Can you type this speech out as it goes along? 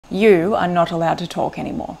You are not allowed to talk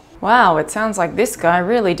anymore. Wow, it sounds like this guy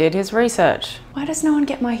really did his research. Why does no one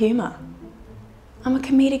get my humor? I'm a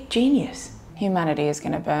comedic genius. Humanity is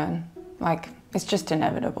gonna burn. Like, it's just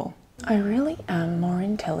inevitable. I really am more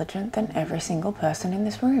intelligent than every single person in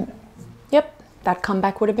this room. Yep, that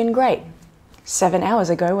comeback would have been great. 7 hours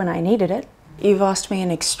ago when I needed it. You've asked me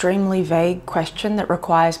an extremely vague question that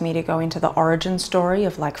requires me to go into the origin story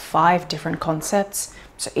of like 5 different concepts.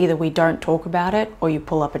 So either we don't talk about it or you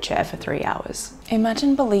pull up a chair for 3 hours.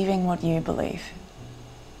 Imagine believing what you believe.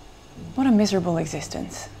 What a miserable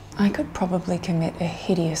existence. I could probably commit a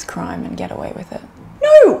hideous crime and get away with it.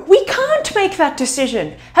 No, we can't make that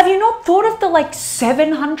decision. Have you not thought of the like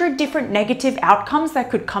 700 different negative outcomes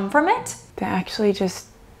that could come from it? There actually just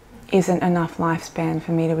isn't enough lifespan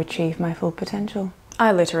for me to achieve my full potential.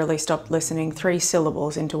 I literally stopped listening 3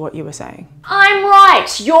 syllables into what you were saying. I'm right,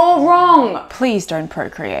 you're wrong. Please don't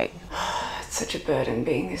procreate. It's such a burden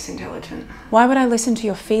being this intelligent. Why would I listen to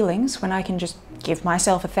your feelings when I can just give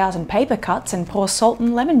myself 1,000 paper cuts and pour salt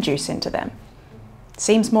and lemon juice into them?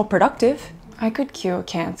 Seems more productive. I could cure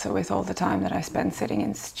cancer with all the time that I spend sitting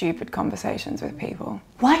in stupid conversations with people.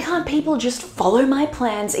 Why can't people just follow my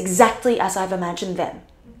plans exactly as I've imagined them?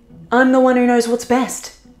 I'm the one who knows what's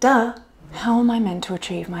best. Duh. How am I meant to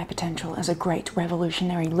achieve my potential as a great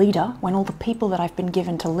revolutionary leader when all the people that I've been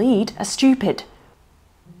given to lead are stupid?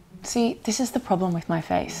 See, this is the problem with my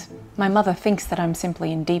face. My mother thinks that I'm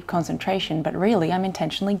simply in deep concentration, but really I'm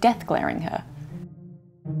intentionally death glaring her.